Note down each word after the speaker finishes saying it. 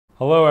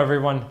Hello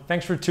everyone,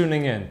 thanks for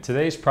tuning in.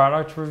 Today's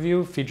product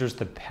review features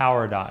the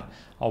PowerDot,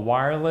 a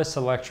wireless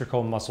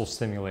electrical muscle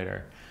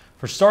stimulator.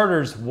 For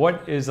starters,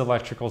 what is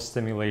electrical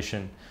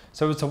stimulation?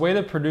 So it's a way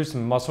to produce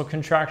muscle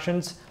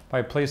contractions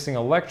by placing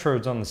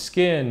electrodes on the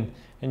skin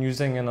and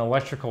using an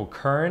electrical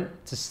current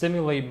to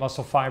stimulate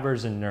muscle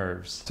fibers and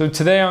nerves. So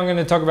today I'm going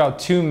to talk about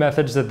two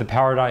methods that the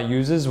PowerDot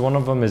uses. One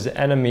of them is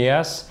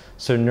NMES,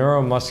 so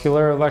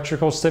neuromuscular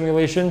electrical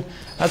stimulation.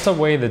 That's a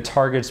way to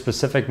target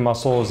specific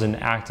muscles and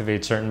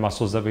activate certain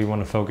muscles that we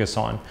want to focus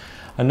on.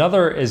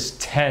 Another is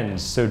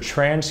TENS, so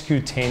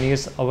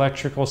transcutaneous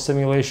electrical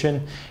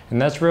stimulation,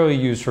 and that's really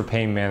used for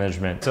pain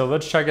management. So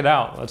let's check it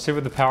out. Let's see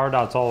what the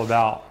PowerDot's all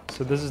about.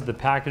 So this is the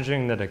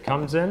packaging that it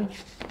comes in.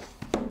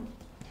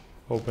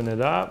 Open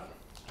it up.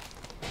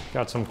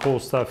 Got some cool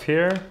stuff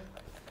here.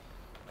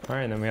 All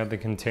right, and then we have the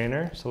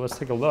container. So let's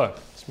take a look.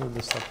 Let's move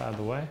this stuff out of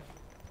the way.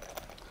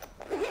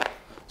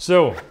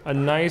 So a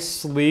nice,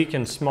 sleek,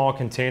 and small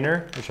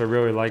container, which I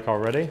really like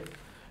already.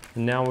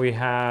 And now we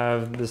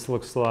have, this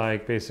looks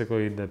like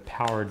basically the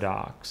power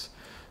docks.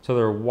 So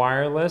they're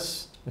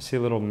wireless. I see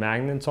little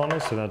magnets on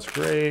it, so that's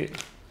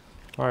great.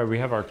 All right, we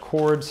have our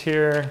cords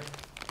here.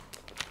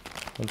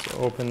 Let's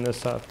open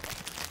this up.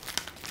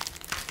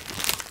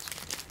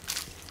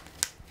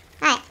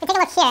 All right, we'll take a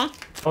look here.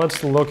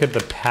 Let's look at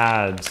the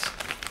pads.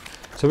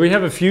 So we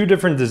have a few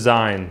different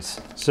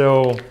designs.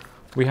 So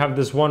we have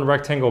this one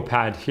rectangle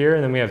pad here,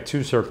 and then we have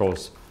two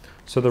circles.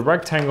 So the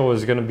rectangle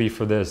is gonna be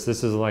for this.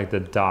 This is like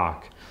the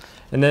dock.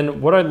 And then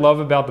what I love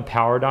about the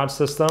PowerDot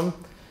system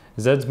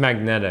is that it's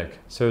magnetic.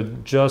 So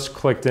it just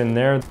clicked in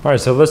there. All right,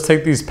 so let's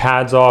take these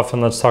pads off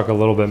and let's talk a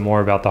little bit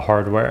more about the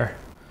hardware.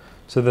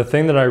 So the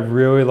thing that I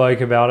really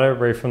like about it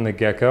right from the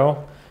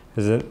get-go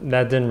is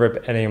that didn't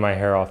rip any of my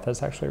hair off.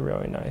 That's actually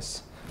really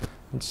nice.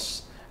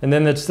 And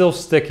then it's still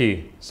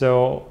sticky.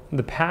 So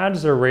the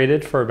pads are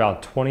rated for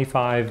about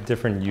 25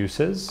 different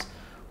uses,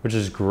 which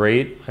is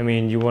great. I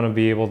mean, you want to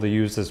be able to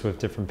use this with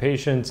different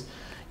patients,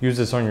 use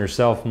this on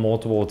yourself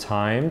multiple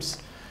times,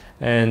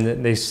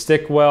 and they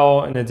stick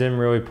well, and it didn't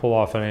really pull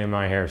off any of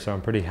my hair, so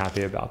I'm pretty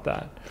happy about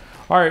that.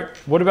 All right,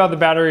 what about the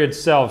battery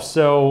itself?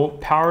 So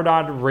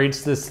PowerDot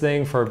rates this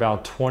thing for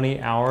about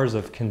 20 hours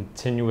of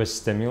continuous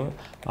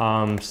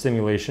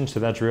stimulation, so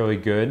that's really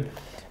good.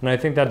 And I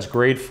think that's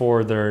great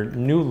for their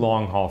new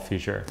long haul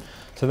feature.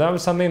 So that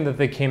was something that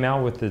they came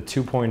out with the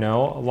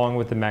 2.0 along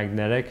with the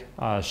magnetic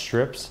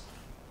strips.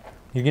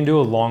 You can do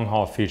a long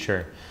haul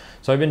feature.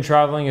 So I've been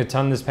traveling a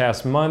ton this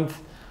past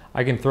month.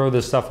 I can throw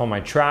this stuff on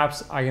my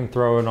traps. I can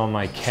throw it on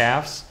my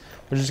calves,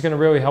 which is gonna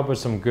really help with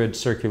some good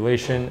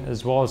circulation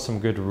as well as some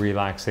good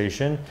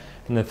relaxation.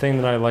 And the thing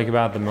that I like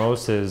about it the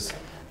most is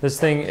this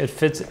thing, it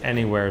fits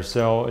anywhere.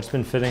 So it's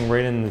been fitting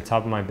right in the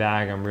top of my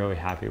bag. I'm really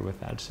happy with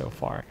that so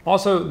far.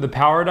 Also, the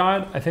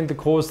PowerDot, I think the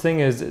coolest thing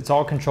is it's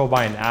all controlled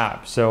by an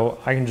app. So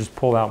I can just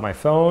pull out my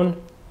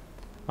phone.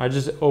 I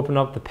just open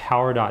up the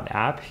PowerDot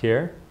app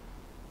here.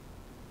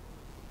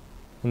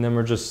 And then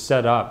we're just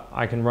set up.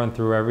 I can run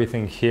through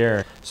everything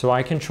here. So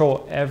I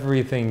control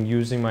everything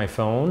using my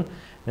phone,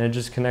 and it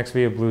just connects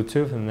via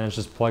Bluetooth, and then it's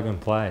just plug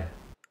and play.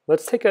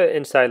 Let's take an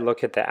inside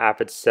look at the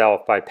app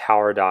itself by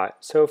PowerDot.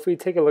 So if we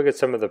take a look at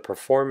some of the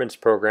performance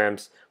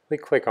programs, we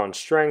click on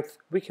strength,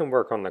 we can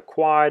work on the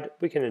quad,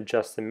 we can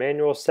adjust the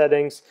manual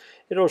settings.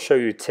 It'll show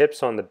you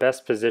tips on the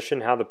best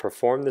position, how to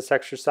perform this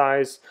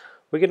exercise.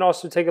 We can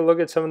also take a look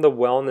at some of the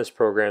wellness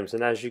programs,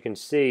 and as you can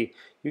see,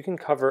 you can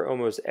cover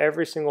almost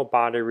every single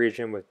body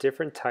region with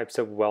different types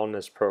of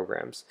wellness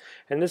programs.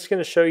 And this is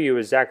going to show you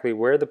exactly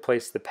where to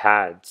place the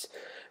pads.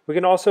 We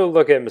can also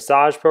look at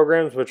massage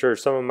programs, which are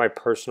some of my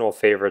personal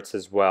favorites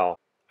as well.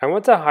 I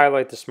want to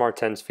highlight the Smart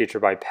TENS feature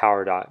by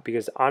PowerDot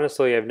because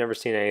honestly, I've never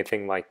seen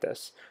anything like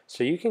this.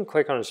 So you can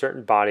click on a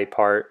certain body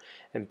part,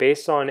 and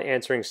based on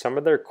answering some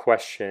of their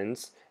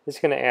questions, it's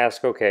going to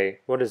ask, okay,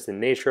 what is the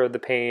nature of the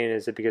pain?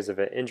 Is it because of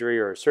an injury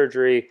or a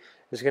surgery?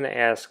 It's going to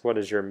ask what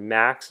is your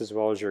max as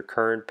well as your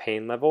current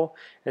pain level,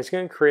 and it's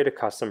going to create a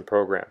custom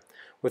program.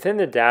 Within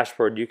the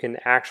dashboard, you can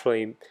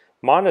actually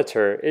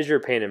monitor, is your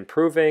pain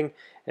improving?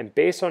 And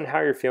based on how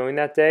you're feeling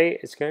that day,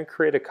 it's going to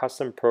create a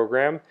custom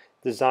program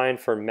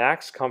designed for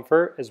max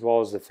comfort as well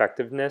as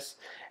effectiveness.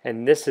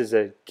 And this is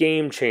a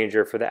game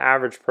changer for the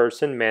average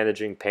person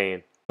managing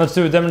pain. Let's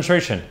do a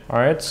demonstration. All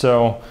right,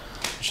 so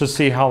let's just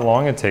see how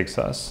long it takes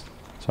us.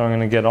 So I'm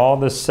going to get all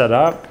this set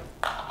up.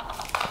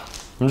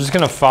 I'm just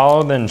going to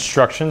follow the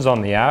instructions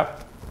on the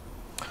app.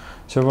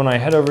 So when I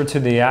head over to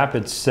the app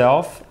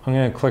itself, I'm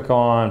going to click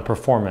on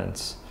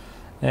performance.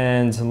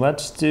 And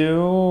let's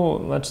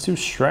do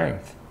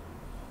strength.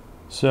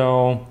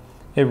 So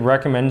it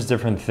recommends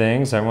different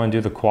things. I want to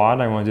do the quad,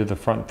 I want to do the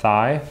front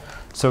thigh.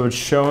 So it's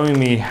showing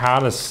me how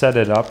to set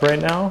it up right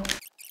now.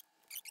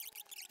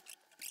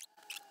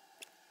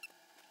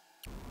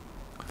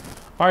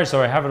 All right,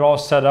 so I have it all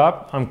set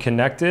up. I'm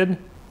connected.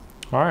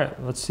 All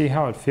right, let's see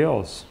how it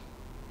feels.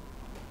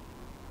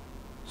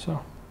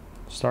 So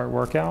start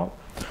workout.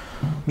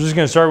 I'm just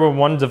gonna start with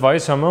one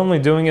device. I'm only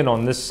doing it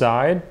on this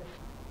side.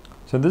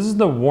 So this is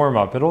the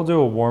warm-up. It'll do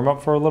a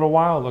warm-up for a little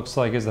while. It looks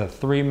like it's a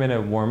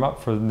 3-minute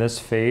warm-up for this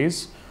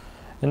phase.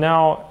 And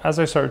now, as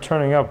I start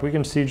turning up, we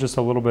can see just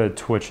a little bit of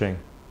twitching.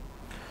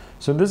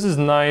 So this is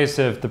nice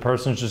if the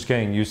person's just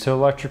getting used to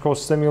electrical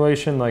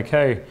stimulation, like,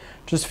 hey,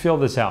 just feel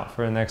this out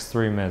for the next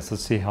 3 minutes.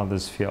 Let's see how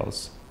this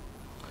feels.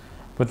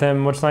 But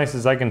then what's nice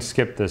is I can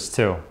skip this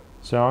too.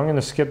 So I'm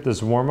gonna skip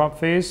this warm-up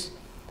phase,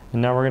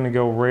 and now we're gonna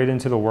go right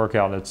into the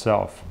workout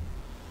itself.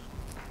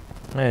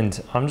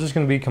 And I'm just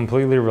gonna be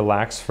completely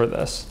relaxed for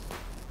this.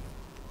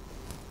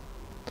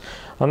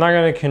 I'm not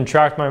gonna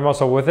contract my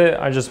muscle with it.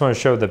 I just wanna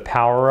show the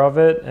power of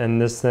it.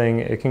 And this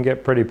thing, it can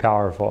get pretty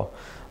powerful.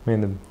 I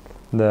mean,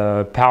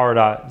 the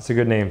PowerDot, it's a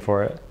good name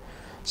for it.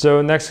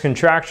 So next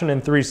contraction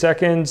in 3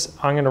 seconds,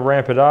 I'm gonna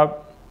ramp it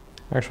up.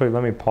 Actually,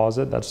 let me pause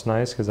it. That's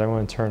nice because I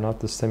wanna turn up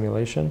the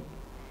stimulation.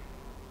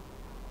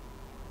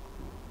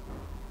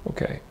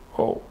 Okay,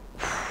 oh.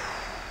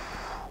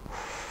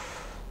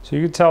 So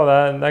you can tell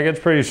that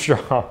gets pretty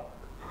strong.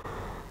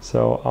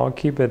 So I'll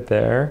keep it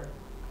there.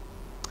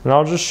 And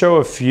I'll just show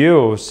a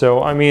few.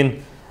 So, I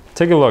mean,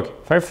 take a look.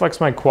 If I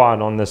flex my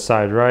quad on this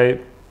side, right,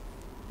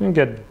 you can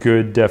get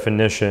good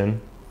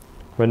definition.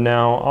 But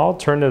now I'll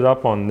turn it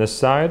up on this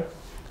side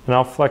and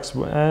I'll flex.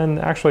 And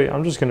actually,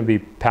 I'm just gonna be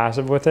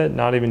passive with it,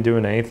 not even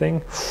doing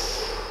anything.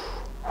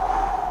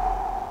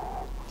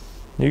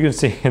 You can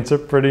see it's a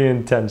pretty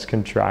intense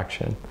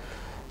contraction.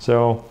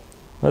 So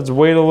let's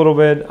wait a little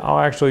bit. I'll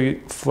actually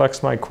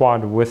flex my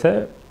quad with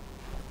it.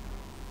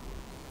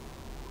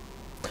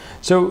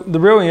 So the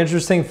really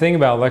interesting thing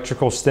about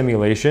electrical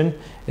stimulation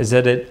is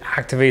that it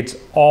activates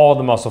all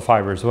the muscle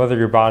fibers, whether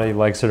your body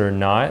likes it or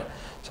not.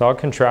 So I'll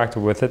contract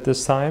with it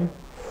this time.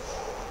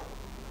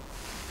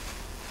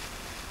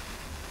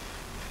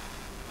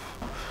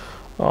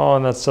 Oh,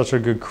 and that's such a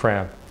good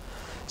cramp.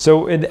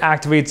 So it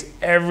activates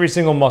every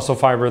single muscle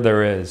fiber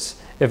there is.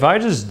 If I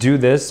just do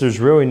this, there's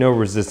really no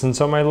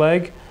resistance on my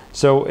leg.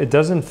 So it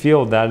doesn't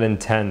feel that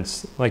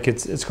intense. Like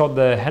it's called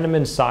the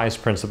Henneman size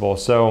principle.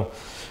 So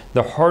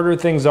the harder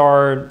things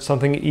are,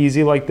 something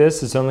easy like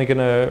this is only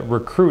gonna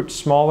recruit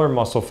smaller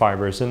muscle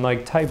fibers and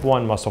like type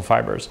 1 muscle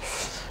fibers.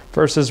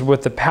 Versus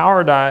with the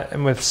PowerDot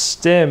and with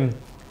Stim,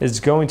 is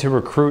going to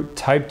recruit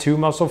type 2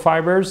 muscle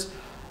fibers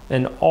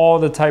and all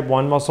the type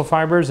 1 muscle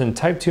fibers. And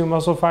type 2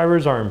 muscle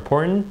fibers are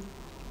important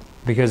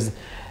because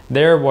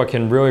they're what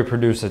can really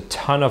produce a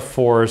ton of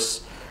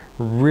force,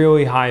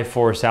 really high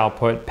force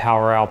output,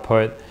 power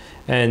output,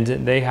 and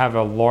they have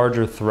a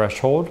larger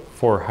threshold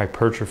for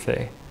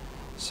hypertrophy.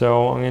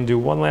 So I'm gonna do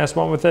one last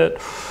one with it.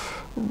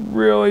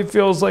 Really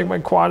feels like my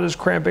quad is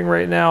cramping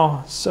right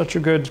now. Such a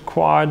good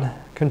quad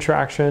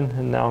contraction,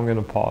 and now I'm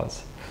gonna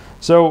pause.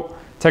 So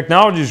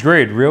technology is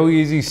great, really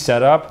easy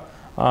setup.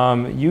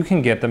 You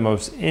can get the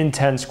most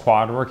intense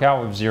quad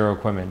workout with zero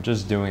equipment,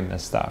 just doing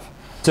this stuff.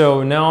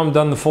 So now I'm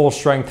done the full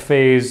strength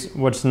phase.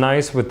 What's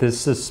nice with this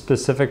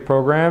specific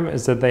program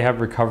is that they have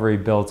recovery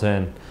built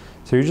in.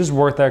 So you just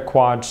work that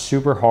quad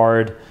super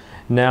hard.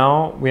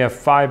 Now we have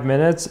 5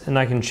 minutes and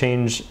I can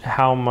change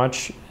how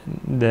much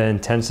the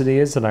intensity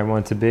is that I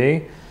want it to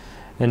be.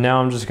 And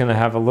now I'm just gonna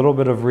have a little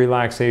bit of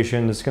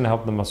relaxation. It's gonna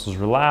help the muscles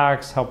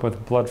relax, help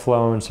with blood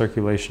flow and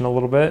circulation a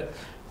little bit.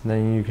 And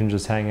then you can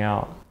just hang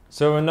out.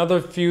 So another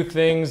few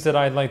things that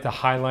I'd like to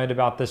highlight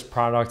about this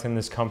product and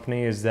this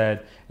company is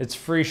that it's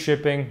free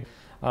shipping.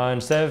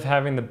 Instead of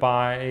having to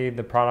buy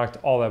the product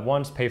all at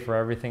once, pay for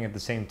everything at the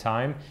same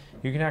time,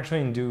 you can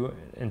actually do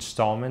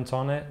installments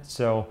on it.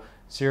 So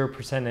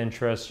 0%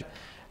 interest.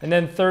 And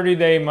then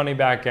 30-day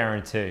money-back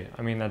guarantee.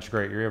 I mean, that's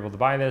great. You're able to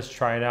buy this,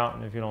 try it out,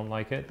 and if you don't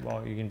like it,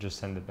 well, you can just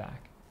send it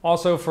back.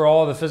 Also, for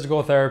all the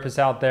physical therapists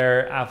out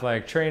there,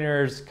 athletic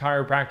trainers,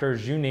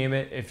 chiropractors, you name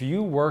it, if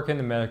you work in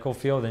the medical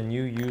field and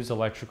you use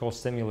electrical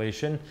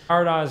stimulation,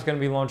 PowerDot is going to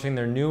be launching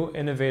their new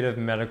innovative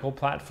medical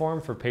platform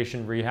for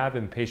patient rehab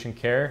and patient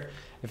care.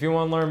 If you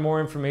want to learn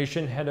more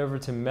information, head over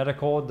to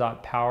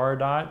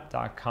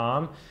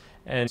medical.powerdot.com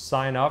and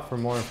sign up for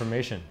more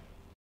information.